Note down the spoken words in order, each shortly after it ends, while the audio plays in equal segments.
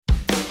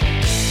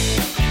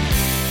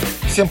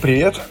Всем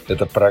привет!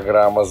 Это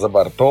программа «За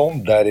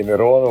бортом». Дарья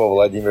Миронова,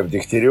 Владимир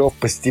Дегтярев.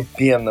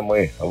 Постепенно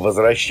мы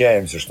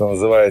возвращаемся, что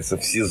называется,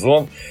 в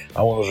сезон,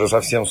 а он уже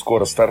совсем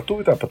скоро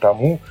стартует, а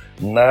потому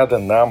надо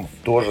нам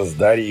тоже с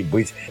Дарьей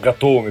быть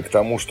готовыми к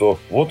тому, что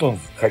вот он,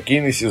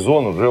 хоккейный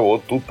сезон, уже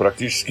вот тут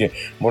практически,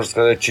 можно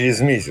сказать,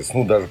 через месяц.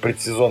 Ну, даже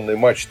предсезонные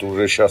матчи-то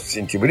уже сейчас в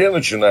сентябре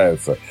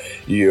начинаются,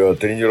 и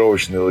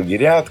тренировочные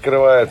лагеря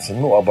открываются.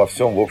 Ну, обо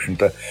всем, в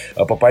общем-то,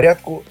 по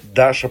порядку.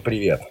 Даша,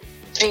 привет!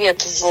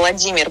 Привет,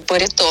 Владимир,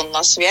 баритон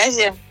на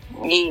связи,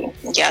 и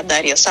я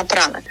Дарья,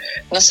 сопрано.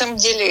 На самом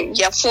деле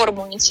я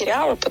форму не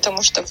теряла,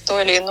 потому что в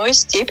той или иной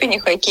степени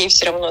хоккей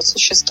все равно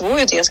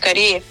существует. Я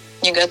скорее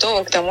не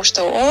готова к тому,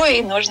 что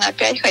нужно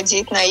опять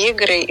ходить на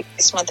игры и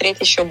смотреть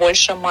еще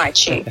больше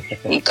матчей.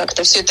 И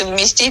как-то все это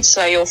вместить в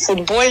свое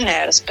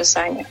футбольное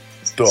расписание.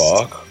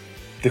 Так,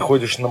 ты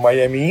ходишь на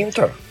Майами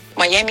Интер?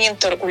 Майами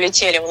Интер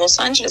улетели в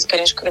Лос-Анджелес.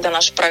 Конечно, когда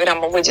наша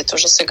программа выйдет,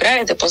 уже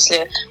сыграет. И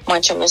после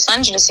матча в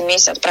Лос-Анджелесе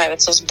Месси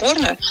отправится в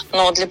сборную.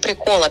 Но для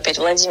прикола, опять,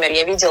 Владимир,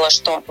 я видела,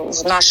 что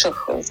в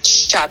наших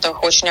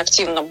чатах очень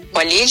активно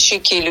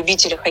болельщики,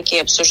 любители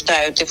хоккея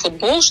обсуждают и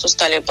футбол, что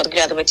стали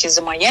подглядывать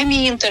из-за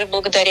Майами Интер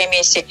благодаря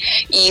Месси.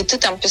 И ты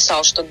там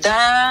писал, что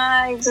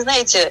да,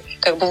 знаете,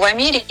 как бы в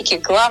Америке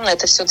главное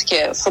это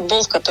все-таки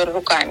футбол, в который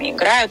руками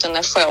играют,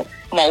 НФЛ.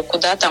 Мол,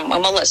 куда там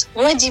МЛС.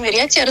 Владимир,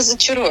 я тебя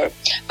разочарую.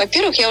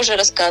 Во-первых, я уже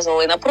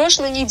рассказывала и на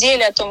прошлой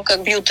неделе о том,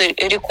 как бьют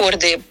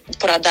рекорды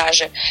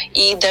продажи.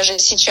 И даже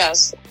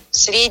сейчас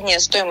средняя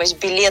стоимость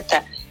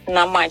билета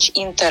на матч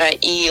Интера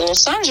и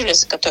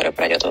Лос-Анджелес, который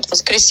пройдет в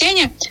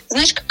воскресенье,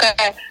 знаешь,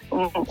 какая?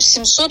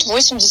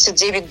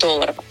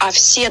 $789. А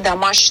все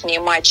домашние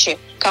матчи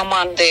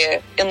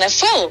команды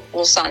НФЛ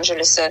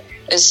Лос-Анджелеса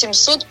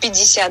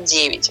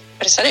 759.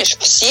 Представляешь,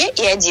 все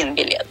и один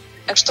билет.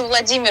 Так что,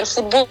 Владимир,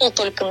 футбол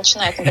только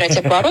начинает набирать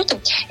обороты.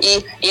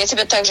 И я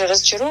тебя также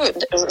разочарую.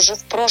 Уже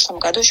в прошлом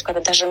году, еще когда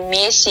даже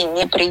Месси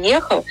не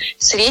приехал,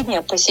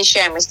 средняя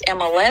посещаемость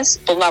МЛС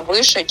была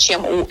выше,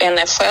 чем у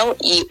НФЛ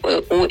и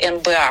у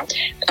НБА.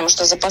 Потому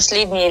что за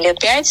последние лет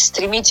 5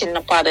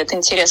 стремительно падает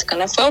интерес к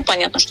НФЛ.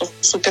 Понятно, что в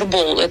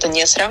Супербоул это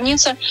не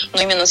сравнится.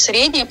 Но именно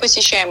средняя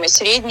посещаемость,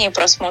 средний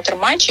просмотр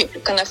матчей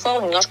к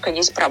НФЛ немножко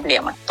есть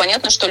проблемы.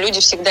 Понятно, что люди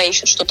всегда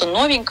ищут что-то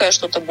новенькое,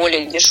 что-то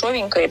более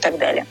дешевенькое и так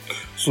далее.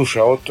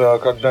 Слушай, а вот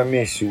когда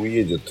Месси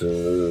уедет,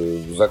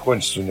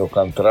 закончится у него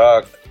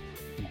контракт,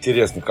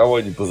 интересно, кого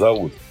они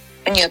позовут?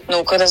 Нет,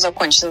 когда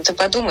закончится, ты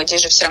подумай,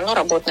 здесь же все равно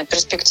работа на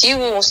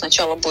перспективу.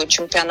 Сначала будет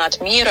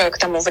чемпионат мира, к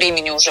тому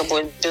времени уже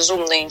будет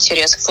безумный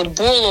интерес к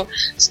футболу,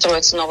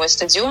 строится новый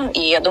стадион, и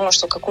я думаю,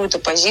 что какую-то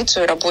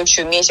позицию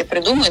рабочую Месси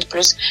придумает.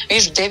 Плюс,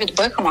 видишь, Дэвид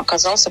Бекхэм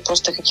оказался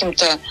просто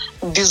каким-то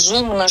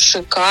безумно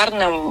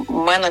шикарным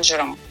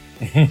менеджером.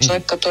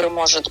 Человек, который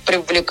может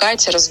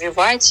привлекать,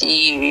 развивать,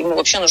 и ему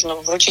вообще нужно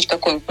вручить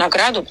какую-нибудь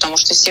награду, потому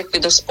что из всех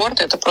видов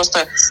спорта это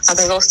просто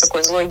оказался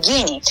такой злой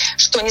гений,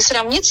 что не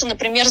сравнится,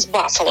 например, с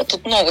Баффало.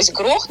 Тут новость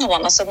грохнула,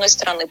 она, с одной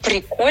стороны,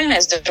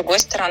 прикольная, с другой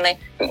стороны,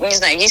 не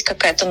знаю, есть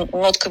какая-то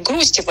нотка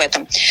грусти в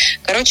этом.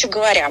 Короче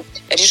говоря,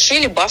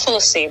 решили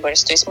Баффало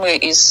Сейберс, то есть мы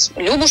и с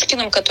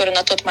Любушкиным, который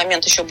на тот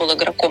момент еще был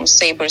игроком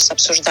Сейберс,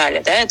 обсуждали,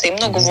 да, это и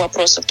много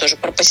вопросов тоже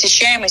про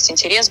посещаемость,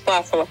 интерес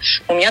Баффало.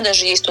 У меня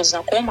даже есть тут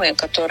знакомые,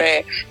 которые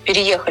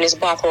переехали с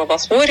Баффало во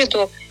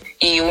Флориду,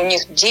 и у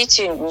них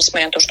дети,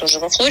 несмотря на то, что уже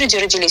во Флориде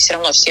родились, все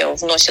равно все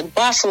вносят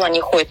Баффало,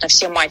 они ходят на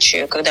все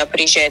матчи, когда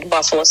приезжает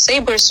Баффало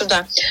Сейберс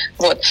сюда.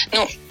 Вот.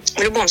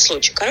 В любом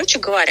случае, короче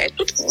говоря,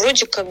 тут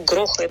вроде как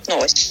грохает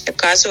новость.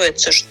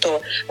 Оказывается,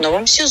 что в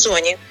новом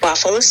сезоне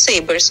Buffalo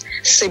Sabres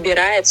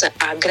собирается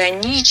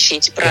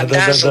ограничить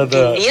продажу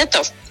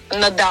билетов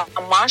на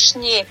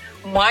домашние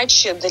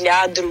матчи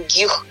для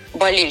других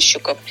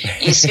болельщиков.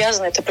 И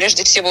связано это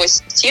прежде всего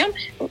с тем,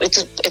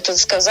 это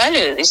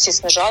сказали,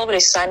 естественно,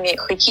 жаловались сами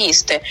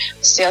хоккеисты.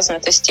 Связано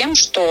это с тем,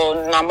 что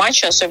на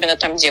матчи, особенно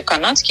там, где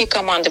канадские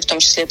команды, в том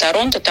числе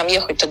Торонто, там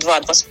ехать-то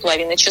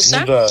 2-2,5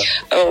 часа.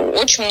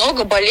 Очень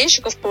много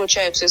болельщиков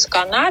получаются из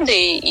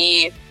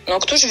Канады, но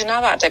кто же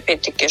виноват,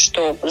 опять-таки,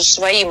 что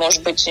свои,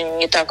 может быть,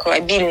 не так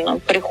обильно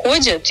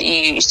приходят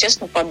и,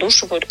 естественно,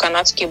 подушивают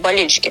канадские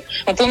болельщики.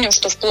 Мы помним,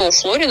 что в плей-офф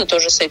Флорида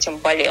тоже с этим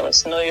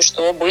болелось, но и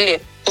что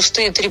были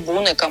пустые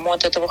трибуны, кому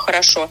от этого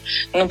хорошо.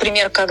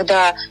 Например,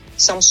 когда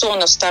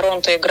Самсонов с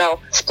Торонто играл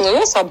в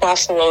плей-офф, а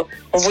Баффало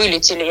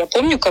вылетели. Я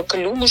помню, как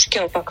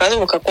Любушкин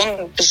показывал, как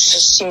он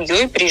с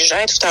семьей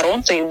приезжает в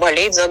Торонто и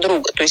болеет за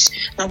друга. То есть,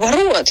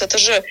 наоборот, это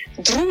же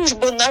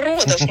дружба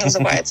народов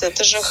называется.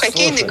 Это же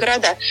хоккейные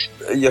города.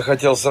 Я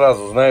хотел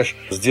сразу, знаешь,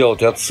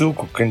 сделать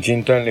отсылку к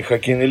континентальной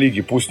хоккейной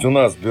лиге. Пусть у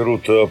нас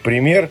берут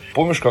пример.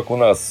 Помнишь, как у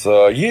нас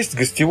есть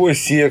гостевой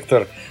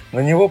сектор, на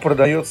него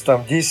продается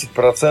там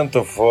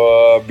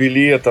 10%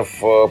 билетов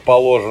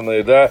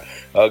положенные, да,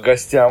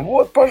 гостям: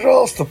 вот,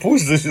 пожалуйста,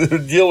 пусть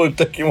делают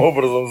таким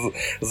образом,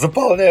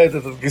 заполняют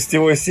этот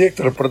гостевой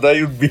сектор,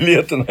 продают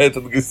билеты на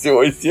этот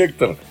гостевой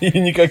сектор, и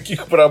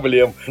никаких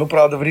проблем. Ну,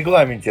 правда, в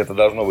регламенте это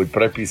должно быть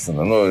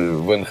прописано, но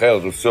в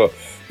НХЛ же все,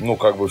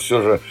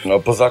 все же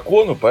по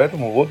закону,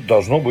 поэтому вот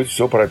должно быть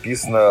все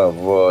прописано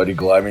в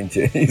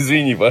регламенте.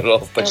 Извини,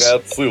 пожалуйста, такая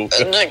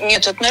отсылка.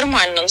 Нет, это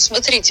нормально.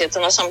 Смотрите, это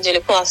на самом деле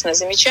классное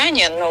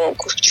замечание, но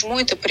к чему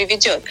это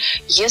приведет?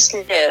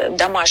 Если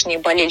домашние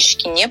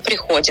болельщики не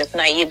приходят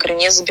на игры,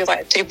 не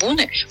забивают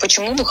трибуны,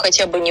 почему бы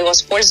хотя бы не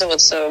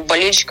воспользоваться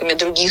болельщиками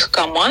других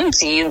команд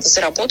и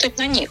заработать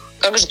на них?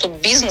 Как же тут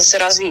бизнес и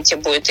развитие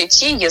будет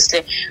идти,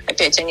 если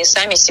опять они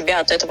сами себя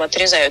от этого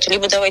отрезают?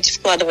 Либо давайте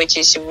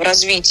вкладывайтесь в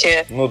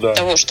развитие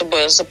того,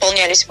 чтобы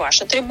заполнялись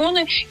ваши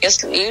трибуны,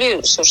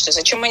 или, слушайте,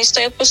 зачем они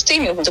стоят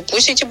пустыми? Да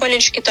пусть эти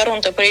болельщики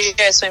Торонто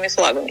приезжают своими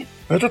флагами.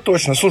 Это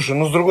точно. Слушай,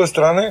 с другой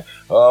стороны,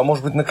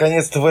 может быть,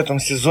 наконец-то в этом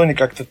сезоне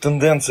как-то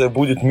тенденция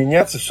будет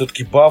меняться.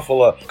 Все-таки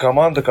Баффало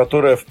команда,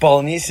 которая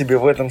вполне себе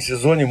в этом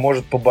сезоне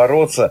может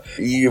побороться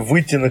и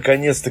выйти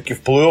наконец-таки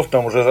в плей-офф,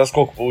 там уже за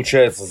сколько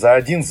получается? За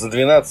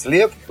 12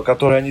 лет,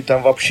 которые они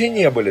там вообще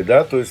не были,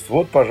 да? То есть,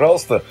 вот,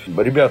 пожалуйста,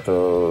 ребята,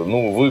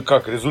 вы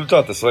как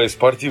результаты свои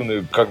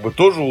спортивные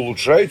тоже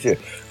улучшаете.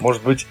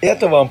 Может быть,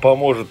 это вам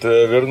поможет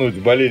вернуть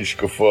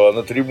болельщиков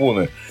на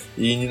трибуны.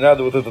 И не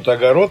надо вот этот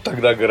огород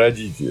тогда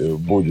городить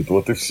будет.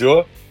 Вот и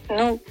все.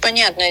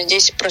 Понятно.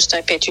 Здесь просто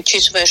опять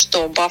учитывая,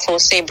 что Buffalo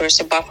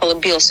Sabres и Buffalo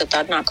Bills —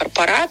 это одна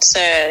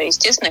корпорация.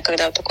 Естественно,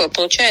 когда такое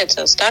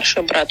получается,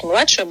 старший брат,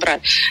 младший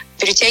брат,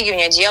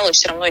 перетягивание одеяла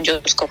все равно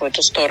идет в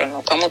какую-то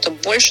сторону. Кому-то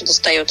больше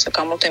достается,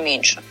 кому-то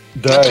меньше.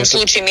 Да, в этом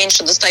случае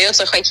меньше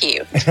достается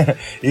хоккею.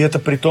 И это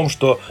при том,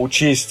 что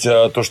учесть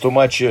то, что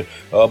матчи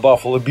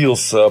Buffalo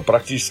Bills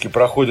практически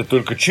проходят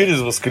только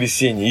через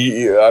воскресенье.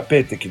 И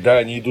опять-таки,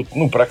 они идут,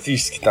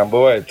 практически там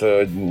бывают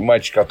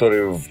матчи,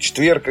 которые в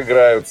четверг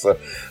играются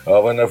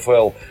в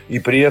НФЛ. И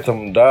при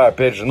этом,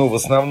 опять же, в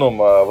основном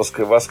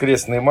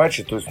воскресные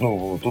матчи. То есть,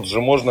 тут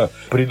же можно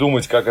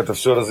придумать, как это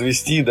все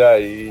развести,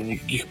 и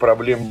никаких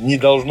проблем не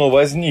должно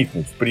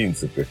возникнуть, в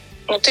принципе.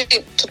 Ты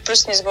тут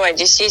просто не забывай,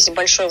 здесь есть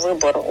большой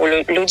выбор.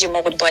 Люди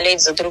могут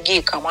болеть за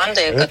другие команды,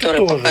 это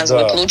которые тоже,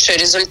 показывают лучший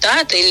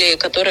результат, или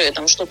которые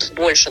там что-то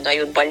больше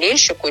дают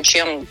болельщику,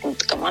 чем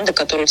команда,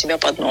 которая у тебя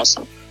под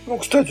носом.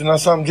 Кстати, на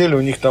самом деле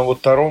у них там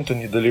Торонто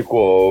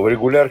недалеко. В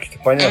регулярке-то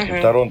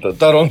понятно,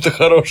 Торонто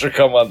хорошая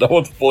команда, а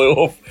вот в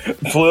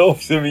плей-офф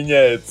все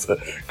меняется.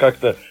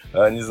 Как-то,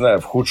 не знаю,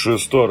 в худшую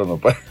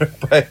сторону.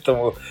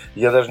 Поэтому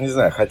я даже не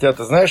знаю. Хотя,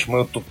 ты знаешь,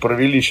 мы тут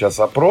провели сейчас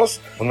опрос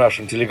в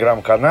нашем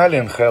телеграм-канале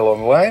NHL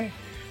Online.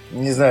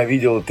 Не знаю,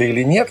 видел ты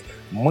или нет.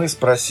 Мы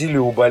спросили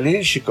у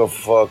болельщиков,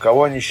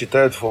 кого они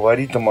считают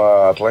фаворитом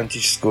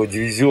Атлантического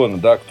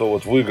дивизиона, кто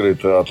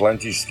выиграет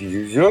Атлантический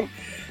дивизион.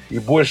 И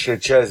большая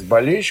часть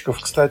болельщиков,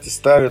 кстати,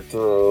 ставит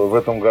в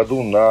этом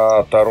году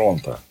на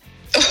Торонто.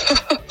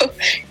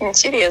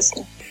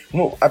 Интересно.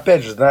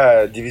 Опять же,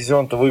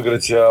 дивизион-то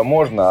выиграть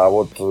можно, а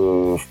вот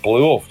в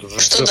плей-офф...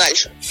 Что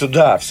дальше?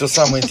 Все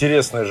самое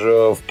интересное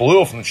же в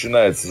плей-офф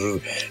начинается.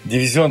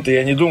 Дивизион-то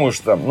я не думаю,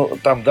 что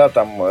там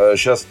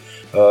сейчас,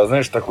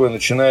 знаешь, такое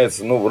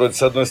начинается, вроде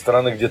с одной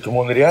стороны где-то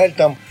Монреаль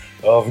там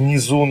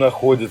внизу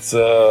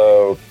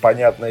находится,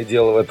 понятное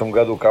дело, в этом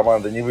году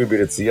команда не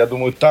выберется. Я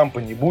думаю, Тампа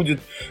не будет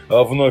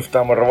вновь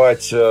там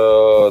рвать,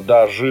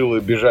 жилы,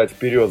 бежать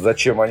вперед.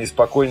 Зачем? Они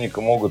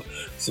спокойненько могут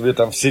себе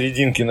там в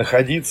серединке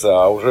находиться,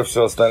 а уже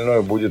все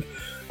остальное будет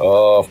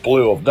в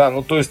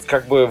плей-офф. То есть,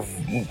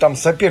 там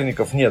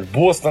соперников нет.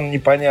 Бостон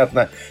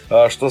непонятно,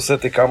 что с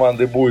этой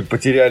командой будет.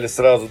 Потеряли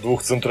сразу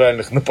двух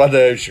центральных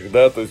нападающих,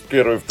 то есть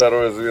первое и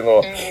второе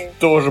звено.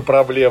 Тоже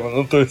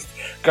проблема. То есть,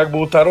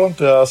 у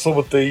Торонто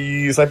особо-то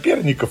и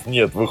соперников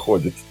нет,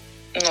 выходит.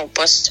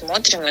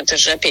 Посмотрим, это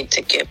же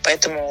опять-таки,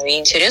 поэтому и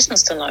интересно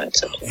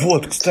становится.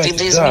 Вот, кстати,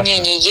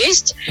 видоизменения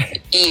есть,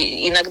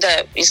 и иногда,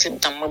 если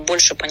мы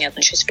больше,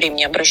 понятно, часть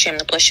времени обращаем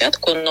на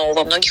площадку, но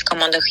во многих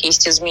командах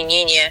есть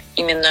изменения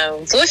именно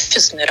в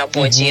офисной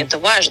работе, и это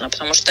важно,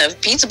 потому что в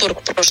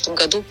Питтсбург в прошлом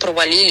году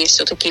провалили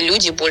все-таки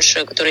люди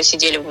больше, которые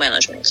сидели в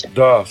менеджменте.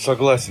 Да,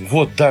 согласен.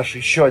 Вот, Даша,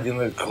 еще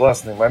один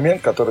классный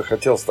момент, который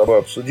хотел с тобой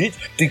обсудить.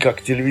 Ты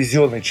как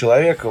телевизионный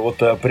человек,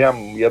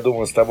 прям, я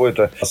думаю, с тобой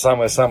это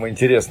самое-самое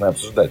интересное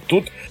обсуждать.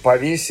 Тут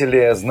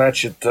повесили,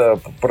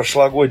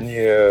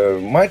 прошлогодние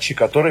матчи,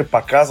 которые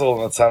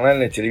показывало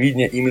национальное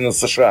телевидение именно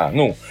США.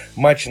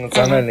 Матчи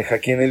Национальной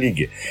хоккейной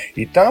лиги.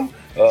 И там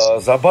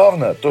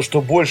забавно то,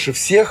 что больше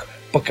всех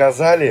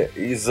показали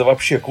из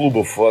вообще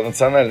клубов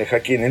Национальной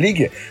хоккейной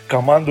лиги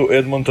команду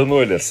Эдмонтон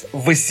Ойлерс.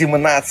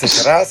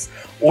 18 раз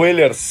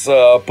Ойлерс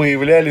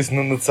появлялись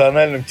на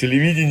национальном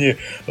телевидении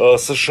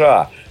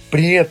США.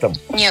 При этом...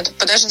 Нет,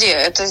 подожди,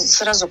 это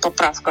сразу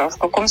поправка. В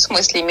каком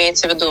смысле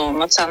имеется в виду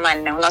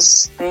национальный? У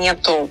нас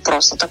нету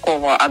просто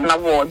такого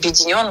одного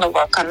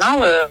объединенного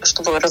канала,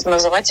 чтобы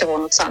называть его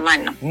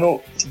национальным.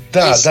 Ну,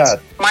 да, есть да.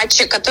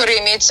 матчи, которые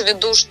имеется в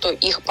виду, что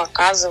их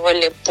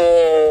показывали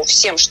по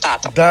всем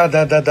штатам. Да.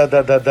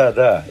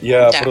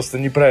 Я просто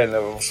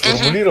неправильно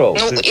сформулировал.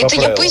 Ну, это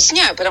я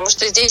поясняю, потому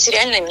что здесь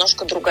реально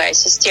немножко другая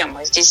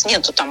система. Здесь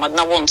нету там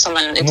одного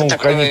национального. Это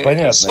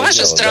такое, с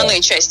вашей стороны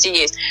части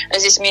есть. А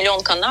здесь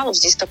миллион каналов,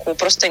 здесь такого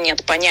просто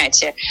нет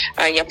понятия.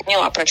 Я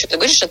поняла, про что ты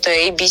говоришь. Это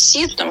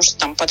ABC, потому что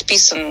там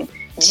подписан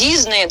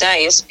Disney, да,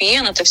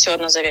 ESPN, это все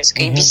одна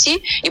завязка,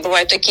 ABC. И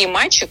бывают такие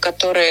матчи,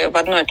 которые в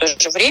одно и то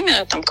же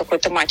время, там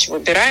какой-то матч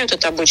выбирают,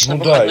 это обычно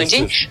выходной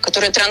день,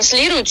 которые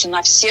транслируются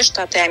на все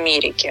штаты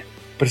Америки.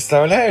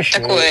 Представляешь?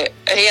 Такое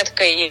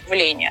редкое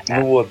явление. Да?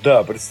 Ну вот,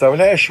 да,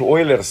 представляешь,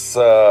 Ойлерс,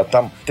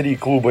 там 3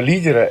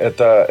 клуба-лидера,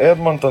 это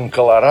Эдмонтон,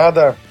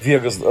 Колорадо,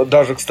 Вегас,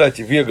 даже,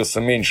 кстати,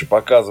 Вегаса меньше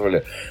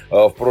показывали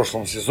в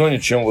прошлом сезоне,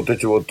 чем вот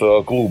эти вот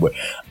клубы.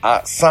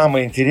 А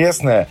самое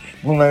интересное,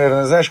 ну,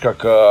 наверное, знаешь,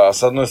 как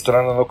с одной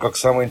стороны, ну, как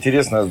самое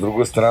интересное, а с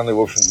другой стороны,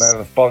 в общем,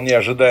 наверное, вполне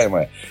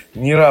ожидаемое,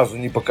 ни разу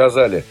не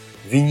показали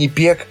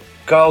Виннипег,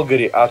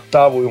 Калгари,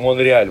 Оттаву и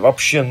Монреаль,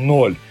 вообще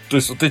 0. То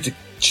есть вот эти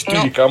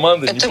 4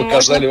 команды не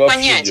показали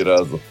вообще ни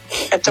разу.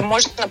 Это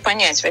можно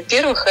понять.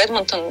 Во-первых,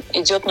 Эдмонтон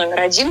идет номер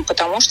 1,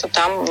 потому что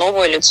там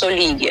новое лицо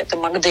лиги. Это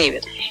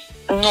МакДэвид.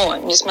 Но,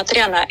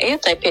 несмотря на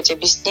это, опять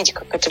объяснить,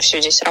 как это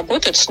все здесь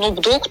работает, Snoop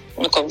Dogg,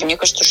 ну, как бы, мне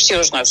кажется, что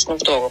все знают Snoop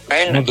Dogg,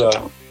 правильно? Ну, да,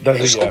 там,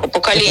 даже сколько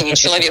поколений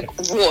человек.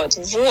 Вот.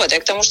 А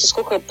к тому, что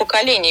сколько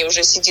поколений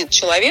уже сидит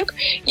человек,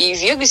 и в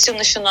Вегасе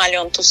на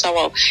финале он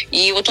тусовал.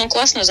 И вот он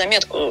классную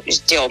заметку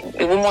сделал.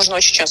 Его можно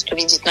очень часто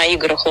видеть на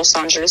играх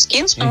Лос-Анджелес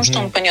Кингс, потому что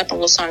он, понятно, в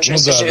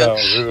Лос-Анджелесе живет. Да, он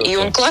живет. И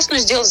он классно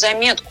сделал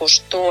заметку,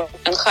 что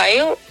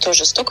НХЛ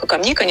тоже столько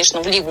камней,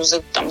 конечно, в лигу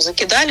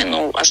закидали,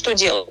 но а что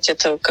делать?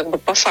 Это как бы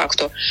по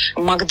факту.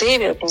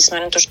 МакДэвид,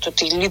 несмотря на то, что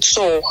это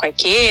лицо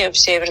хоккея в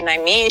Северной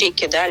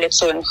Америке, да,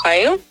 лицо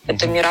НХЛ,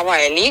 это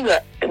мировая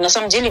лига, на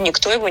самом деле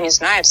никто его не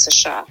знает в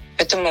США.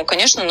 Поэтому,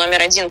 конечно,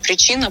 номер 1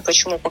 причина,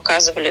 почему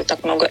показывали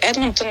так много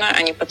Эдмонтона,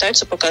 они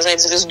пытаются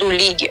показать звезду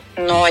лиги.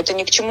 Но это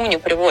ни к чему не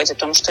приводит,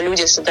 потому что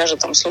люди, если даже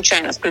там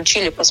случайно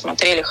включили,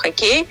 посмотрели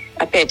хоккей,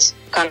 опять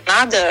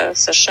Канада,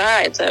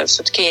 США, это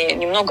все-таки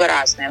немного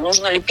разное.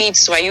 Нужно лепить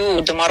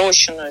свою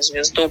доморощенную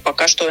звезду,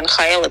 пока что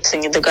НХЛ это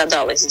не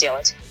догадалась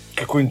сделать.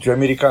 Какую-нибудь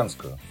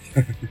американскую.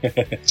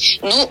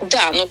 Ну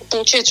да, но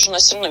получается, что у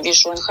нас все равно,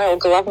 видишь, у НХЛ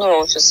головной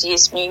офис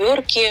есть в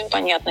Нью-Йорке,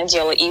 понятное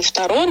дело, и в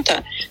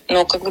Торонто,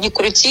 но как ни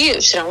крути,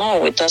 все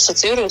равно это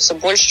ассоциируется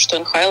больше, что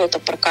НХЛ это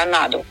про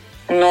Канаду.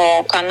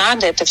 Но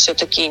Канада это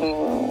все-таки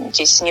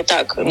здесь не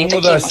такие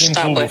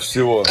масштабы,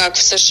 как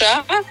в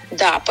США.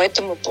 Да,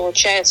 поэтому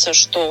получается,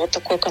 что вот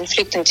такой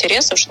конфликт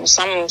интересов, что на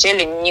самом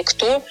деле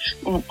никто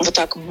вот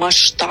так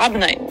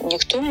масштабно,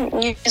 никто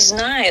не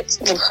знает.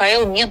 В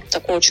НХЛ нет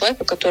такого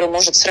человека, который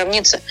может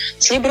сравниться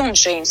с Леброн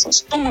Джеймсом,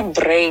 с Томом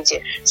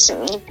Брейди.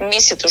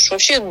 Месси это уж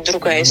вообще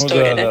другая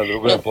история. Да,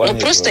 другая планета.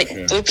 Просто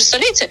вообще. Вы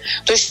представляете,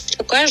 то есть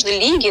у каждой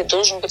лиги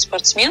должен быть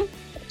спортсмен,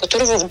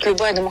 которого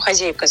любая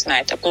домохозяйка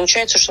знает. А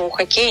получается, что у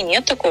хоккея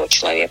нет такого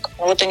человека.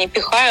 Вот они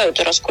пихают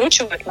и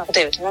раскручивают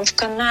МакДэвид. Он в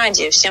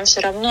Канаде. Всем все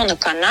равно на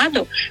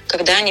Канаду,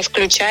 когда они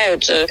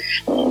включают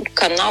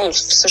канал в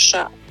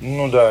США.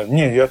 Ну да,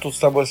 не, я тут с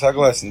тобой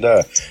согласен,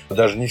 да.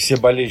 Даже не все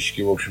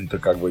болельщики, в общем-то,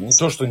 как бы, не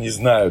то, что не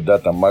знают, да,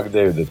 там,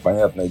 МакДэвида,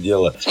 понятное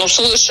дело. Ну,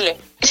 слышали.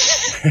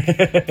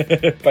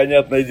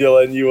 Понятное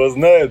дело, они его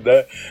знают,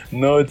 да,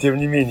 но, тем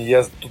не менее,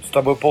 я тут с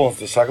тобой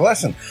полностью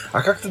согласен.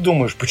 А как ты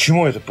думаешь,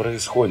 почему это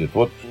происходит?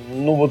 Вот,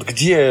 ну, вот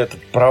где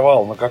этот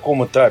провал, на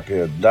каком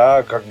этапе,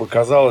 да, как бы,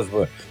 казалось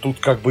бы, тут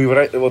как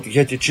бы, вот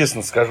я тебе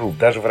честно скажу,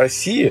 даже в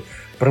России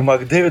про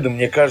МакДэвида,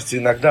 мне кажется,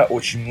 иногда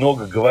очень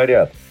много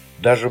говорят.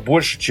 Даже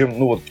больше, чем,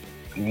 ну вот,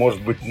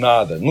 может быть,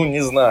 надо. Ну,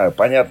 не знаю,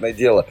 понятное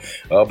дело,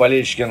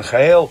 болельщики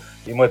НХЛ,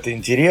 им это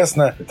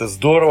интересно, это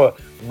здорово.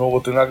 Но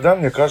вот иногда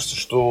мне кажется,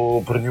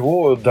 что про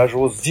него даже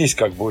вот здесь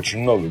как бы очень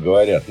много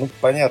говорят. Ну,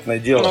 понятное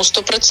дело. Ну,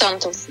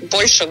 100%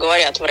 больше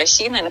говорят в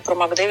России, наверное, про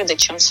МакДэвида,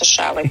 чем в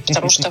США.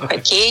 Потому что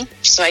хоккей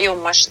в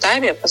своем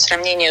масштабе по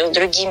сравнению с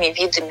другими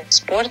видами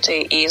спорта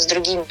и с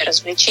другими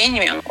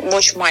развлечениями, он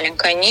очень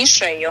маленькая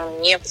ниша, и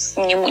он не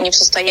в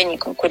состоянии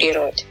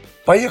конкурировать.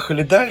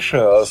 Поехали дальше.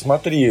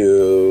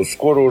 Смотри,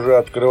 скоро уже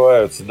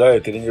открываются, да, и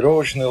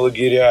тренировочные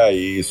лагеря,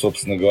 и,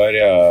 собственно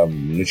говоря,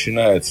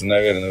 начинается,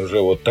 наверное, уже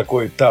вот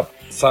такой этап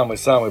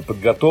самой-самой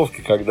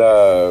подготовки,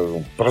 когда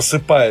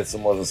просыпается,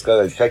 можно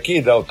сказать,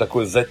 хоккей, да, вот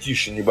такое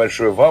затишье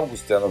небольшое в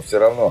августе, оно все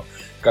равно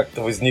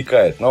как-то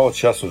возникает. Но вот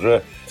сейчас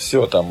уже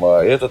все, там,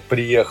 этот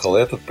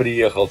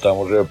приехал, там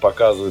уже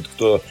показывают,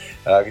 кто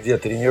где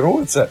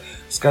тренируется.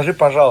 Скажи,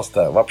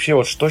 пожалуйста, вообще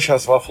вот что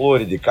сейчас во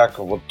Флориде, как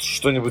вот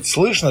что-нибудь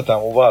слышно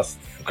там у вас?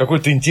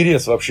 Какой-то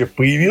интерес вообще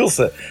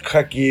появился к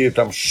хоккею,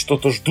 там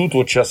что-то ждут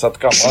вот сейчас от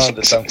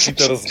команды, там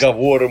какие-то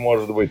разговоры,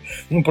 может быть.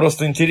 Ну,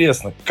 просто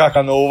интересно, как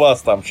оно у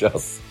вас там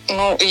сейчас?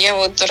 Ну, я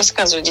вот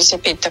рассказываю, здесь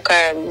опять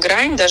такая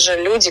грань,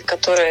 даже люди,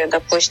 которые,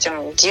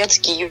 допустим,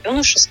 детский,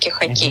 юношеский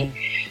хоккей,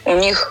 у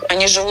них,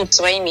 они живут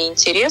своими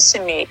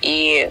интересами,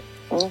 и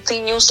ты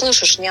не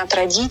услышишь ни от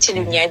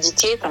родителей, ни от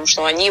детей, там,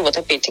 что они вот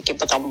опять-таки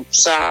потом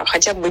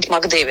хотят быть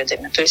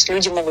Макдэвидами. То есть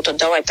люди могут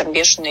отдавать там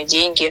бешеные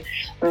деньги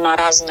на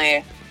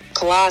разные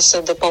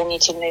классы,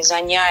 дополнительные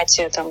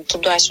занятия, там,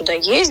 туда-сюда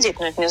ездить,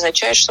 но это не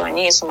означает, что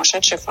они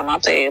сумасшедшие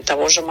фанаты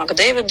того же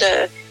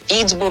Макдэвида,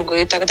 Питтсбурга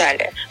и так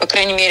далее. По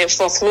крайней мере,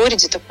 во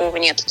Флориде такого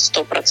нет, это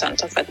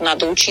 100%. Это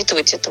надо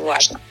учитывать, это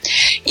важно.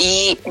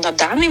 И на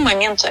данный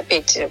момент,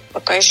 опять,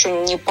 пока еще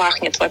не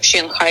пахнет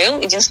вообще НХЛ.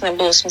 Единственное,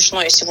 было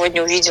смешно, я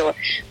сегодня увидела,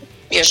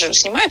 я же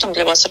снимаю там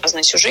для вас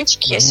разные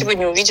сюжетики, я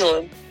сегодня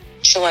увидела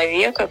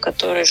человека,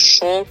 который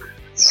шел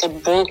в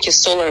футболке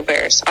Solar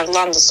Bears,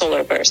 Орландо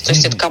Solar Bears. То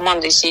есть это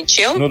команда из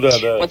CHL. Ну да,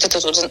 да. Вот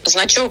этот вот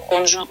значок,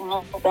 он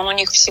у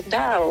них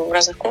всегда в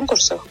разных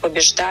конкурсах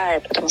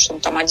побеждает, потому что он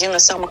там один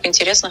из самых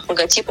интересных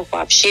логотипов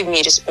вообще в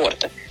мире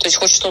спорта. То есть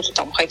хоть что-то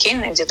там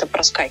хоккейное где-то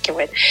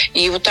проскакивает.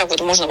 И вот так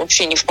вот можно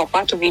вообще не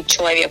впопад увидеть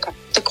человека.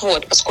 Так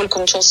вот, поскольку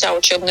начался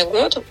учебный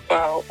год,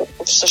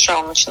 в США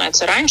он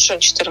начинается раньше,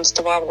 14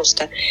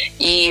 августа,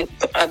 и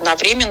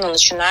одновременно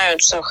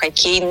начинаются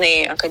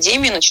хоккейные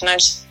академии,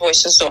 начинается свой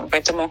сезон.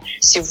 Поэтому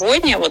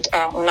сегодня вот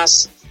у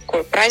нас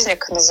такой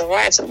праздник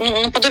называется,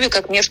 наподобие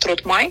как Мир,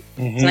 труд, май,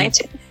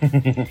 знаете?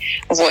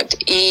 Вот.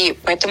 И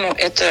поэтому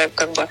это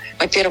как бы,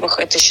 во-первых,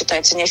 это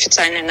считается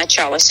неофициальное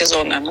начало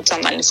сезона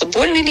Национальной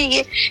футбольной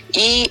лиги,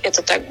 и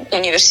это так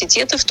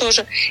университетов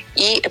тоже,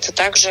 и это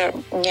также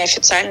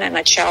неофициальное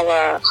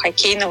начало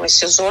хоккейного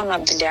сезона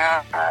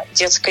для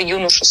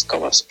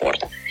детско-юношеского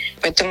спорта.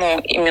 Поэтому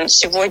именно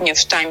сегодня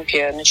в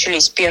Тампе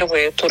начались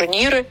первые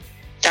турниры,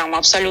 там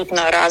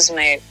абсолютно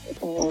разные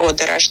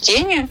годы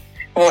рождения.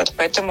 Вот,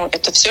 поэтому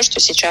это все, что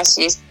сейчас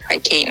есть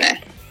хоккейное.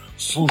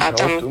 Слушай,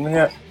 вот у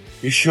меня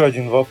еще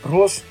один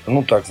вопрос.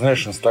 Ну так,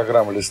 знаешь,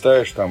 Инстаграм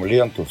листаешь, там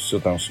ленту, все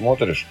там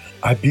смотришь.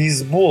 А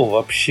бейсбол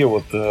вообще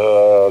вот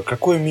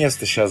какое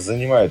место сейчас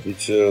занимает?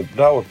 Ведь,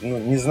 да, вот,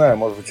 не знаю,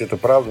 может быть, это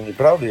правда,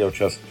 неправда. Я вот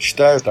сейчас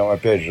читаю там,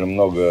 опять же,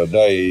 много,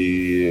 да,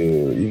 и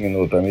именно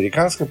вот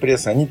американской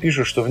прессы. Они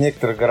пишут, что в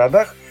некоторых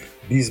городах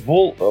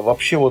бейсбол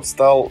вообще вот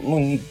стал,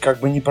 как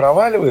бы не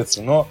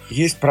проваливается, но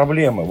есть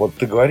проблемы. Вот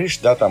ты говоришь,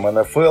 да, там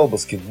НФЛ,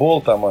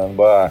 баскетбол, там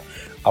НБА.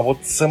 А вот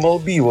с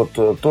МЛБ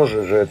вот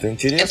тоже же это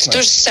интересно. Это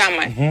то же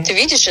самое. Ты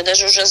видишь, я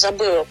даже уже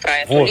забыла про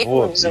эту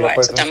лигу,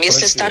 называется. Там,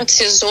 если старт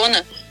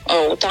сезона,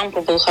 у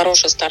Тампы был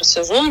хороший старт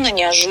сезона,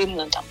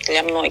 неожиданно там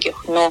для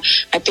многих. Но,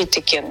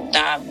 опять-таки,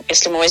 да,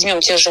 если мы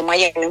возьмем те же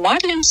Майами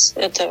Марлинс,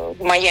 это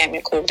в Майами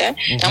клуб, да,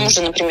 там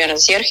уже, например,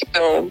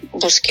 Серхио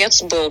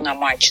Бускетс был на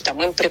матче,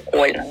 там им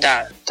прикольно,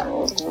 да,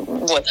 там,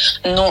 вот.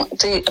 Но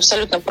ты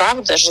абсолютно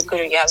прав, даже,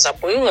 говорю, я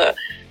забыла,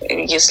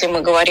 если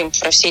мы говорим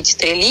про все эти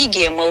три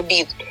лиги,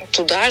 МЛБ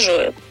туда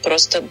же,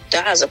 просто,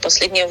 да, за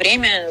последнее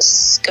время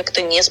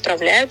как-то не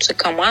справляются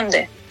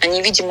команды.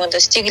 Они, видимо,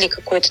 достигли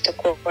какой-то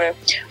такой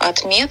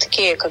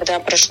отметки, когда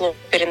прошло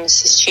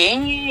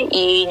перенасыщение,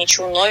 и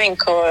ничего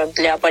новенького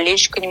для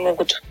болельщика не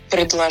могут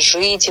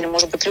предложить, или,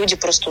 может быть, люди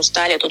просто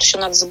устали. Тут еще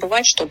надо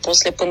забывать, что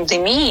после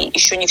пандемии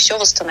еще не все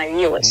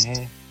восстановилось.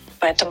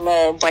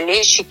 Поэтому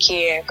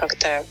болельщики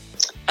как-то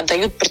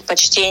отдают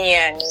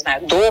предпочтение, не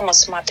знаю, дома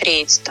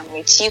смотреть, там,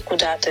 идти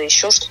куда-то,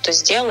 еще что-то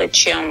сделать,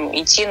 чем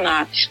идти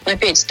на,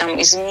 опять,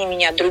 там, извини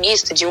меня, другие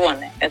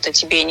стадионы. Это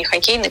тебе не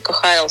хоккейный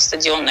КХЛ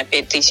стадион на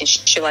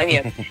 5000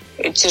 человек.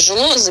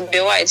 Тяжело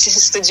забивать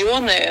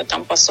стадионы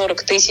там по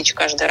 40 тысяч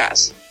каждый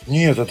раз.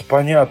 Нет, это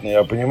понятно,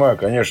 я понимаю,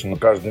 конечно, на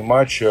каждый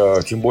матч,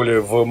 тем более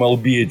в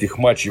МЛБ этих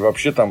матчей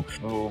вообще там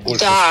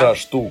больше 100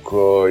 штук,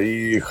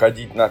 и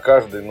ходить на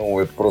каждый,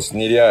 это просто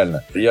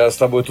нереально. Я с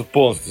тобой тут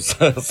полностью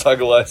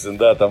согласен,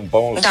 да, там,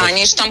 по-моему... Да,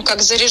 они же там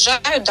как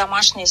заряжают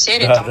домашние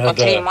серии, да, там по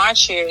 3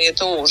 матча,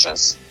 это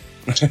ужас.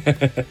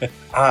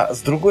 А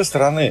с другой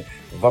стороны,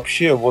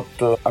 вообще, вот,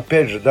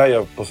 опять же, да,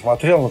 я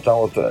посмотрел, там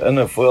вот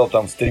НФЛ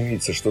там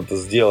стремится что-то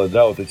сделать,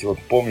 да, вот эти вот,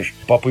 помнишь,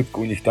 попытка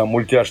у них там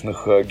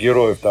мультяшных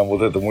героев, там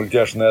вот эта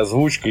мультяшная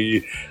озвучка,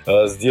 и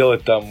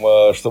сделать там,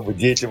 чтобы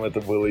детям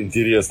это было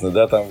интересно,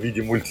 да, там в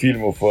виде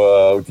мультфильмов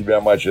у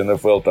тебя матч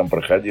НФЛ там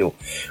проходил.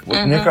 Вот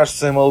мне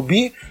кажется, МЛБ,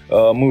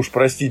 мы уж,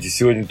 простите,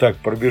 сегодня так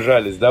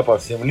пробежались, да, по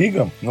всем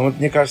лигам, но вот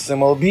мне кажется,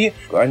 МЛБ,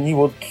 они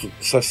вот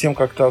совсем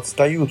как-то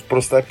отстают.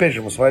 Просто, опять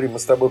же, мы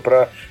с тобой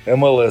про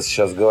МЛС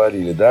сейчас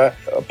говорили, да,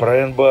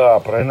 про НБА,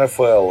 про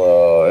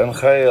НФЛ,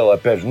 НХЛ,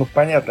 опять же,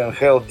 понятно,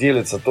 НХЛ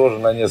делится тоже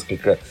на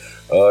несколько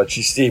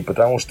частей,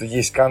 потому что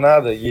есть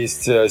Канада,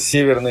 есть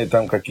северные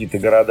там какие-то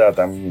города,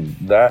 там,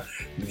 да,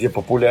 где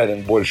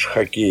популярен больше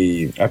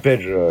хоккей.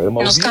 Опять же,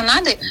 MLB. Но с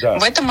Канадой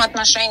в этом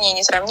отношении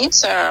не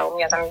сравнится. У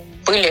меня там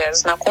были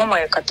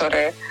знакомые,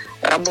 которые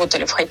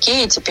работали в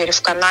хоккее, теперь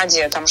в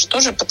Канаде там же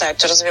тоже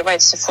пытаются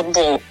развивать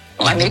футбол,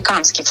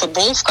 американский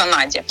футбол в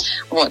Канаде.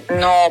 Вот.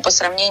 Но по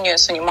сравнению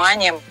с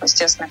вниманием,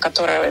 естественно,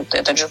 которое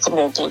этот же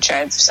футбол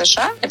получает в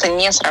США, это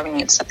не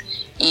сравнится.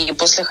 И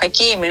после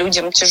хоккея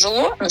людям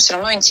тяжело, но все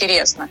равно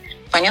интересно.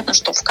 Понятно,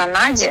 что в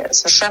Канаде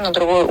совершенно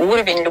другой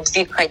уровень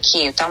любви к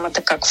хоккею. Там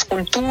это как в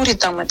культуре,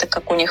 там это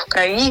как у них в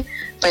крови.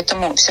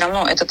 Поэтому все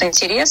равно этот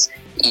интерес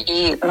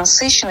и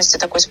насыщенности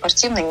такой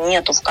спортивной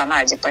нету в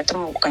Канаде.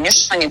 Поэтому,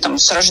 конечно, они там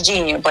с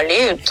рождения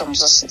болеют там,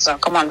 за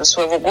команду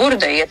своего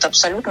города, и это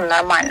абсолютно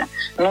нормально.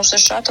 Но в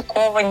США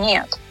такого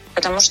нет,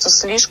 потому что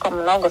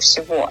слишком много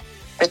всего.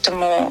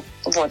 Поэтому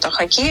вот, а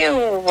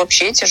хоккею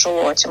вообще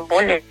тяжело, тем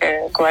более,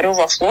 говорю,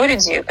 во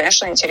Флориде.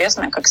 Конечно,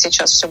 интересно, как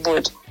сейчас все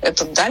будет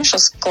это дальше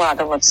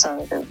складываться.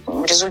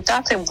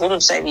 Результаты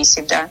будут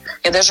зависеть, да.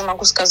 Я даже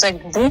могу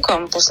сказать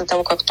букам, после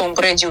того, как Том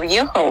Брэди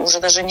уехал, уже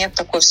даже нет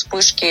такой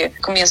вспышки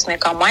к местной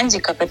команде,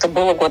 как это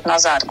было год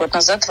назад. Год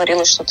назад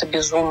творилось что-то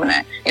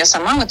безумное. Я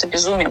сама в это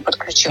безумие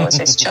подключилась,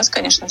 а сейчас,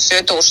 конечно, все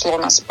это ушло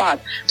на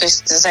спад. То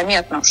есть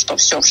заметно, что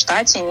все в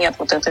штате, нет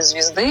вот этой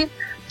звезды.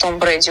 Том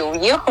Брэди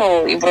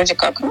уехал, и вроде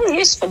как,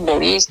 есть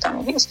футбол, есть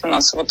у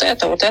нас вот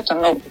это,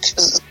 но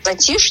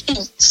затишье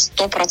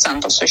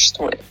 100%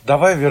 существует.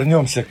 Давай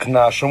вернемся к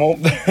нашему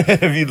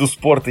виду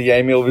спорта,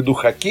 я имел в виду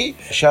хоккей.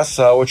 Сейчас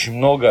очень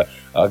много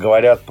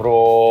говорят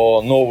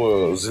про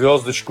новую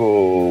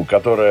звездочку,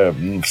 которая,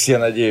 все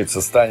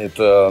надеются, станет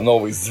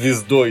новой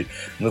звездой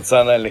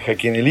Национальной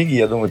хоккейной лиги.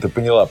 Я думаю, ты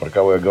поняла, про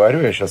кого я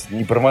говорю. Я сейчас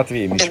не про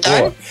Матвея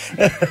Мячкова.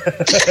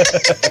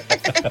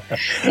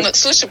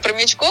 Слушай, про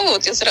Мячкова,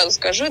 вот я сразу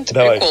скажу, это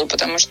прикол,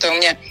 потому что у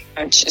меня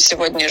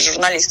сегодня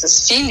журналист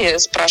из Фили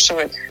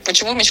спрашивает,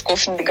 почему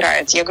Мячков не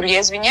играет. Я говорю,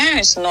 я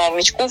извиняюсь, но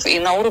Мячков и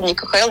на уровне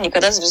КХЛ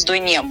никогда звездой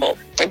не был.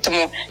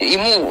 Поэтому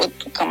ему вот,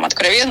 там,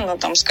 откровенно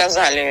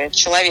сказали,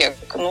 человек,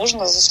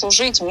 нужно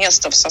заслужить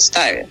место в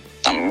составе.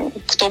 Там,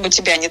 кто бы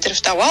тебя не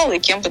дрифтовал и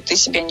кем бы ты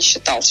себя не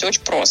считал. Все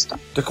очень просто.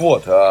 Так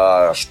вот,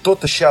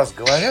 что-то сейчас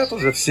говорят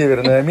уже в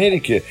Северной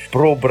Америке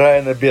про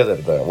Брайана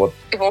Бедерда. Вот.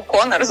 Его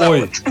Конор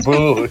зовут. Ой,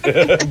 был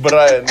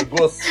Брайан,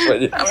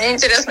 господи. А мне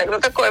интересно, кто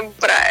такой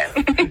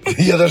Брайан?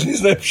 Я даже не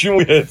знаю, почему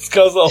я это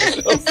сказал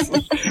сейчас.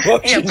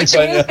 Вообще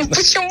непонятно.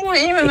 Почему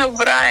именно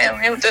Брайан?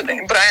 И вот это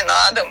не Брайан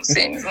Адамс,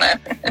 я не знаю.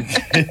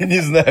 Не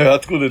знаю,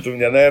 откуда это у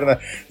меня.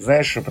 Наверное,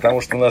 знаешь, потому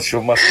что у нас еще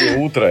в Москве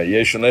утро, я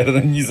еще,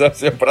 наверное, не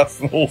совсем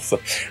проснулся.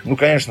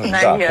 Конечно же,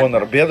 да,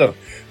 Конор Бедерд.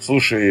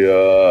 Слушай,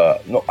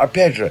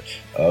 опять же,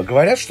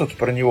 говорят что-то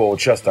про него вот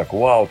сейчас так,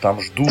 вау, там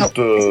ждут...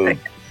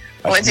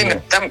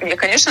 Владимир, там,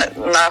 конечно,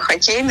 на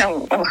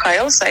хоккейном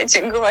НХЛ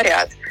сайте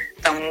говорят,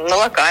 там на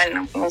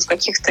локальном, в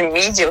каких-то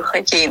медиа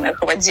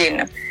хоккейных, в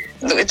отдельных.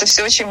 Это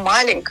все очень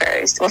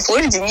маленькое. Во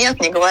Флориде нет,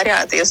 не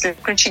говорят. Если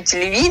включить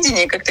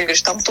телевидение, как ты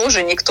говоришь, там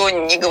тоже никто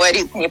не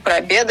говорит ни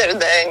про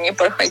Бедерда, ни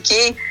про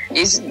хоккей.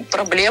 Есть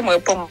проблемы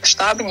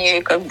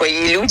помасштабнее,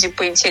 и люди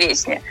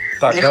поинтереснее.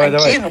 Так, для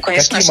давай.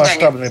 Конечно, какие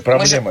масштабные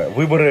проблемы?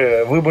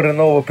 Выборы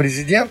нового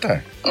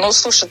президента?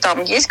 Слушай,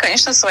 там есть,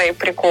 конечно, свои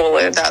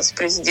приколы, да, с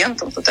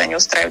президентом. Тут они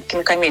устраивают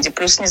кинокомедии.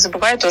 Плюс не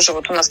забывай тоже,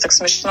 вот у нас так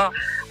смешно.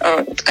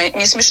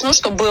 Не смешно,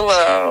 что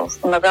было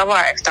на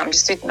Гавайях. Там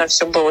действительно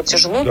все было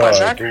тяжело, да,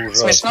 пожар.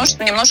 Смешно,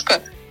 что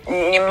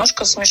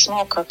немножко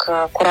смешно, как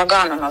к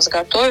урагану нас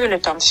готовили,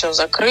 там все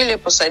закрыли,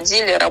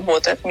 посадили,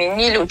 работы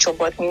отменили,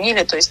 учебу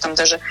отменили, то есть там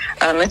даже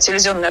на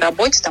телевизионной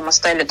работе там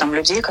оставили там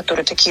людей,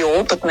 которые такие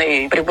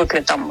опытные,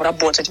 привыкли там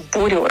работать в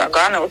буре,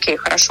 ураганы, окей,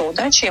 хорошо,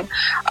 удачи им.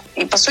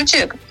 И по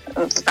сути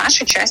в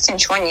нашей части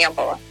ничего не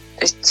было.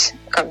 То есть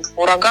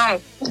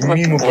ураган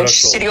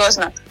очень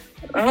серьезно.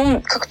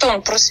 Как-то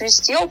он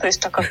просвистел, то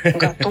есть так как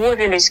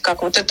готовились,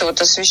 как вот это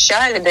вот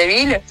освещали,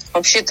 давили.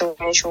 Вообще этого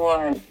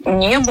ничего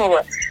не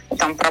было.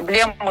 Там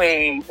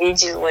проблемы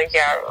видела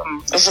я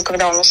уже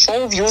когда он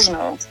ушел в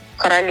Южную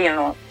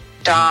Каролину.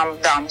 Там,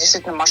 да,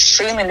 действительно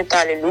машины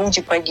летали,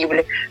 люди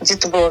погибли.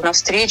 Где-то было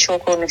навстречу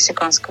около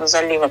Мексиканского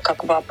залива.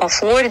 По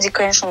Флориде,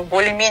 конечно, он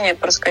более-менее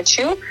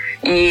проскочил.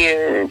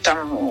 И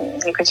там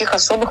никаких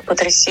особых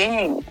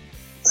потрясений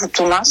вот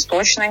у нас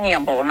точно не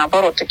было.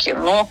 Наоборот, такие,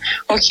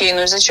 окей,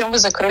 и зачем вы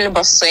закрыли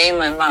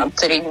бассейны на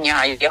 3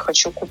 дня? Я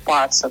хочу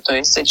купаться. То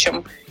есть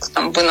зачем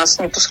вы нас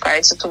не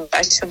пускаете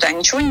туда-сюда?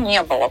 Ничего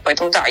не было.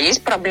 Поэтому, да,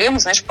 есть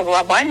проблемы, знаешь,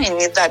 поглобальнее,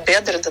 не до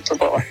Бедерда тут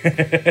было.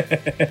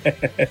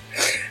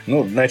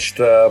 Значит,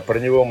 про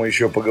него мы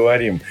еще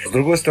поговорим. С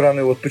другой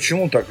стороны, вот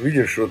почему так,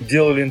 видишь, вот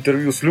делали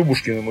интервью с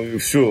Любушкиным, и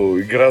все,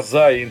 и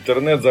гроза, и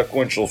интернет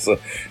закончился,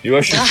 и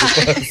вообще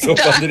все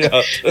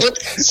подряд.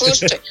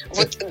 Слушайте,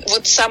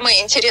 вот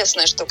самое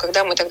интересное, что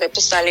когда мы тогда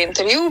писали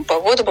интервью,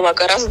 погода была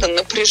гораздо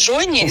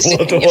напряженнее,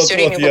 меня все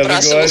время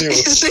выбрасывало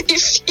из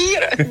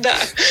эфира, да.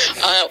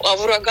 А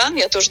в ураган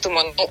я тоже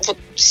думаю,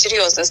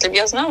 серьезно, если бы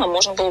я знала,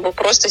 можно было бы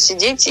просто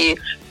сидеть и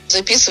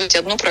записывать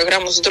одну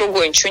программу за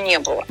другой, ничего не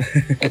было.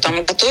 И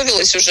там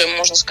готовилась уже,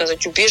 можно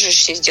сказать,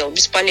 убежище сделал,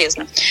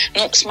 бесполезно.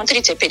 Ну,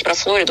 смотрите, опять про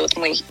Флориду, вот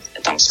мы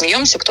там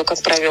смеемся, кто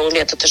как провел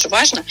лето, это же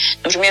важно.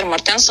 Например,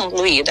 Мартен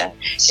Сен-Луи, да,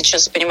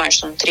 сейчас я понимаю,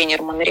 что он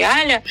тренер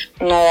Монреаля,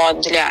 но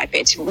для,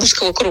 опять,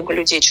 узкого круга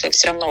людей человек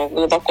все равно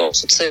глубоко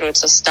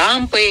ассоциируется с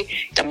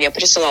Тампой. Там я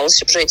присылала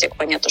сюжетик,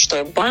 понятно, что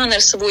и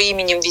баннер с его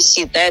именем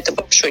висит, да, это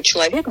большой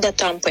человек до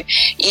Тампы.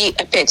 И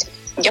опять,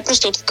 я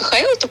просто вот в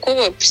КХЛ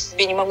такого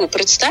себе не могу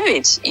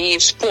представить и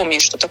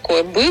вспомнить, что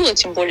такое было,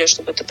 тем более,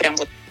 чтобы это прям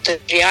вот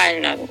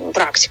реально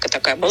практика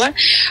такая была.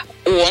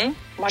 Он,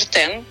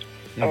 Мартен,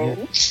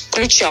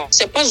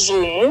 включался по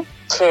Зуму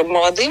к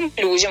молодым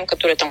людям,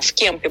 которые там в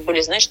кемпе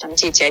были, знаешь, там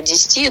дети от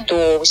 10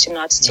 до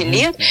 18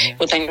 лет.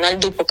 Вот они на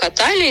льду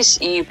покатались,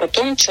 и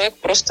потом человек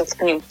просто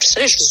к ним,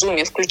 представляешь, в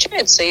зуме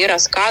включается и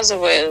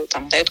рассказывает,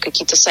 там, дает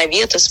какие-то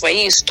советы,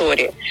 свои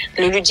истории.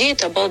 Для людей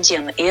это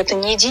обалденно. И это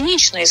не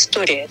единичная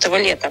история этого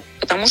лета,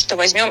 потому что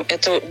возьмем,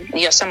 это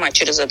я сама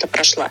через это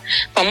прошла.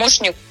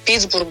 Помощник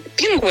Питтсбург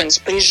Пингуинс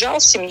приезжал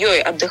с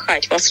семьей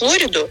отдыхать во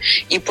Флориду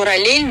и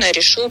параллельно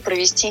решил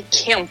провести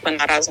кемпы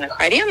на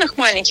разных аренах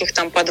маленьких,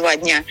 там по 2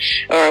 дня,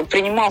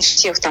 принимал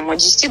всех там от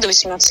 10 до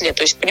 18 лет.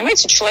 То есть,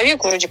 понимаете,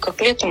 человеку вроде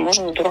как летом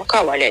можно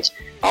дурака валять.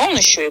 А он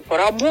еще и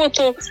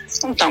поработал,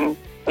 он там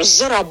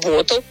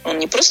заработал. Он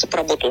не просто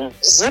поработал, он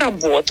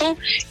заработал.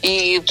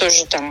 И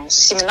тоже там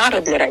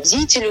семинары для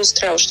родителей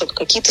устраивал, что-то,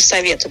 какие-то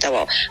советы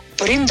давал.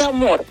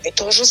 Бриндамор и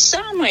то же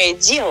самое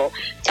делал.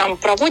 Там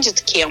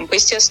проводит кемп,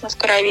 естественно, в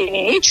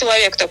Каролине. И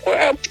человек такой,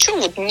 а почему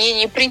вот мне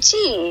не прийти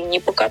и не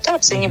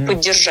покататься, и не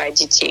поддержать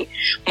детей?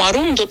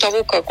 Марун до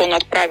того, как он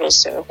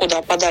отправился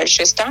куда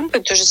подальше из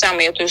Тампы, то же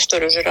самое, я эту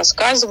историю уже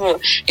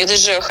рассказывала. Я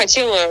даже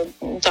хотела,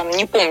 там,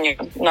 не помню,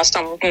 у нас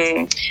там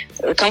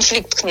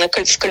конфликт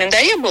в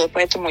календаре был,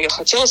 поэтому я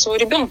хотела своего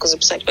ребенка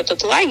записать в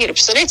этот лагерь.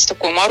 Представляете,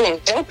 такой Марун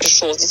взял,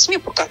 пришел с детьми,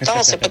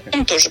 покатался,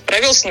 потом тоже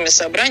провел с ними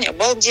собрание.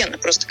 Обалденно,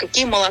 просто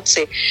какие молодцы.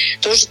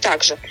 Тоже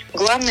так же.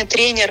 Главный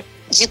тренер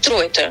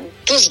Детройта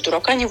тоже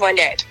дурака не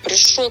валяет.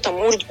 Пришел там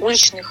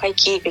уличный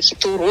хоккей,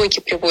 какие-то уроки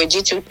приводит,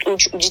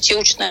 детей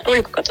учат на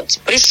роликах кататься.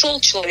 Пришел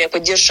человек,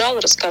 поддержал,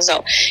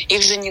 рассказал.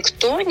 Их же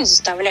никто не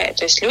заставляет.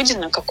 То есть люди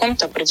на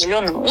каком-то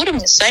определенном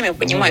уровне сами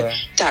понимают,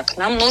 так,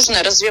 нам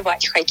нужно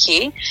развивать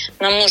хоккей,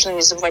 нам нужно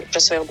не забывать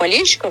про своих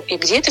болельщиков. И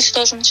где это все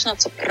должно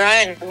начинаться?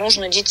 Правильно.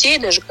 Нужно детей,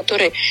 даже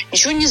которые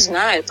ничего не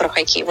знают про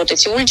хоккей. Вот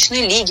эти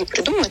уличные лиги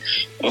придумают.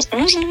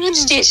 Нужно вот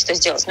здесь это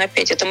сделать. Но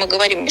опять, это мы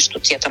говорим, не что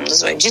я там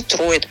называю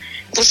Детройт.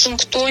 В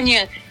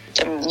Вашингтоне,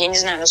 там, я не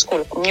знаю,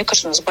 насколько, мне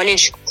кажется, у нас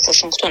болельщиков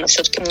Вашингтона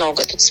все-таки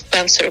много. Этот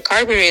Спенсер и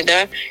Карбери,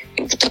 да,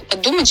 и вот так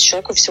подумать,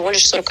 человеку всего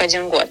лишь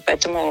 41 год,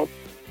 поэтому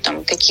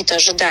там какие-то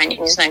ожидания,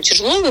 не знаю,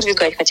 тяжело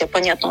выдвигать, хотя,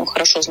 понятно, он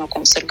хорошо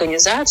знаком с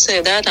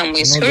организацией, да, там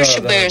и с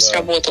Hershey Bears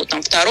работал,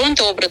 там в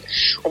Торонто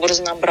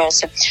образно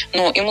набрался,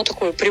 но ему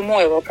такой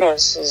прямой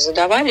вопрос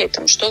задавали,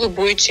 там, что вы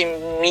будете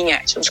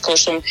менять? Он сказал,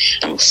 что он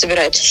там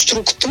собирает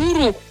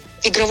структуру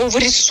игрового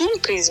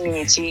рисунка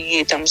изменить.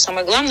 И там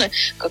самое главное,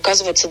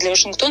 оказывается, для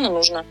Вашингтона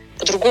нужно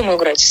по-другому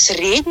играть в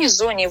средней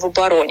зоне и в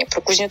обороне.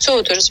 Про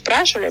Кузнецова тоже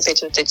спрашивали,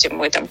 опять вот эти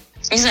мы там,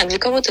 не знаю, для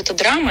кого-то это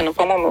драма, но,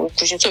 по-моему,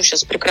 Кузнецов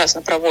сейчас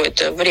прекрасно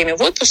проводит время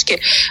в отпуске.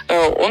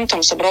 Он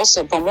там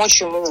собрался помочь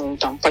ему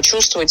там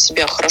почувствовать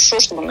себя хорошо,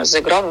 чтобы он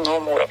заиграл на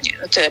новом уровне.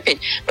 Это опять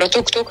про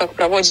то, кто как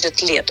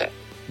проводит лето.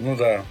 Ну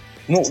да.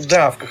 Ну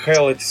да, в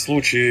КХЛ эти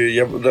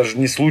случаи, даже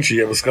не случаи,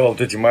 я бы сказал,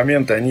 вот эти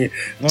моменты, они,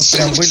 ну,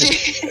 прям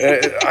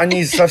были,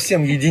 они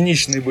совсем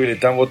единичные были.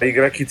 Там вот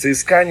игроки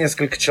ЦСКА,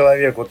 несколько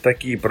человек вот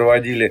такие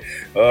проводили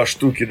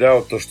штуки, да,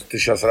 вот то, что ты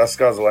сейчас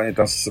рассказывал, они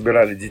там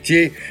собирали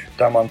детей,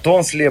 там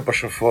Антон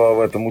Слепышев в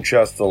этом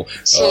участвовал.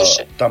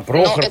 Слушай, там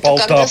Прохор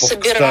Полтапов,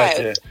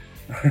 кстати.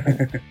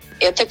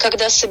 Это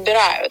когда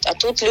собирают, а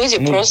тут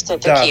люди просто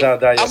такие.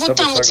 А вот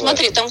там, вот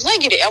смотри, там в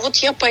лагере, а вот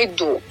я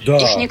пойду.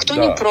 Их никто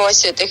не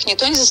просит, их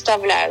никто не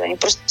заставляет. Они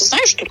просто, ты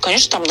знаешь, тут,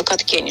 конечно, там на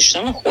катке они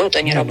что, ходят,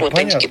 они работают.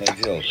 Они такие, так.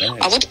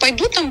 А вот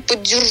пойду там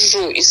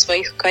поддержу и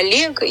своих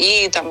коллег,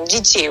 и там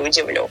детей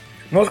удивлю.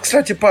 Ну вот,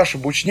 кстати, Паша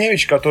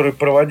Бучневич, который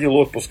проводил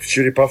отпуск в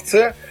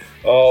Череповце,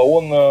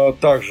 он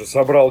также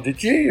собрал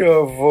детей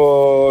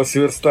в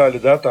Северстале,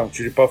 да, там, в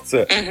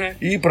Череповце,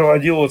 и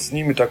проводил вот с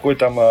ними такое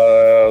там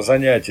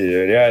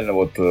занятие. Реально,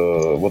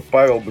 вот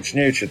Павел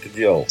Бучневич это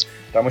делал.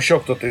 Там еще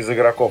кто-то из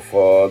игроков,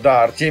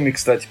 да, Артемий,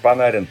 кстати,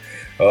 Панарин,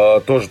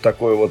 тоже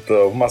такой вот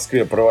в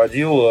Москве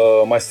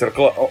проводил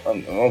мастер-класс.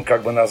 Он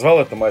как бы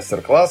назвал это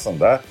мастер-классом,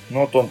 да,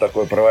 но вот он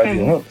такой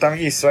проводил. Ну, там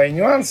есть свои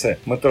нюансы,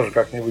 мы тоже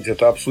как-нибудь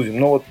это обсудим.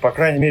 Но вот, по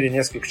крайней мере,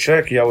 несколько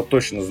человек, я вот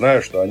точно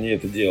знаю, что они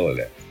это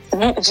делали.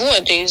 Ну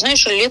вот, и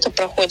знаешь, лето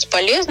проходит с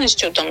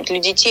полезностью, там для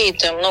детей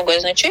это многое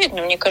означает,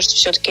 но мне кажется,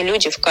 все-таки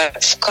люди в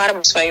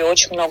карму свою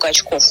очень много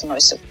очков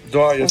вносят,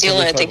 да,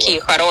 делая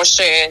такие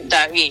хорошие,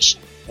 да, вещи.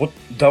 Вот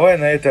давай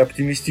на этой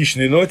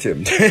оптимистичной ноте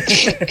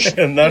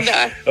наш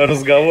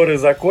разговор и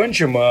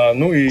закончим.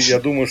 Ну и я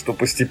думаю, что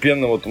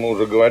постепенно, вот мы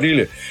уже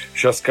говорили,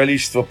 сейчас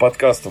количество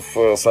подкастов,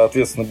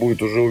 соответственно,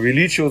 будет уже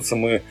увеличиваться.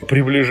 Мы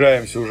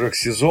приближаемся уже к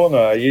сезону,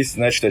 а есть,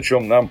 значит, о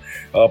чем нам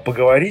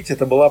поговорить.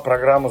 Это была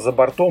программа «За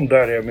бортом».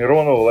 Дарья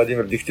Миронова,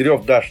 Владимир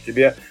Дегтярев. Даш,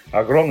 тебе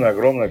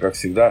огромное, как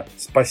всегда,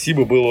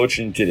 спасибо, было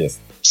очень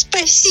интересно.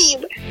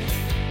 Спасибо.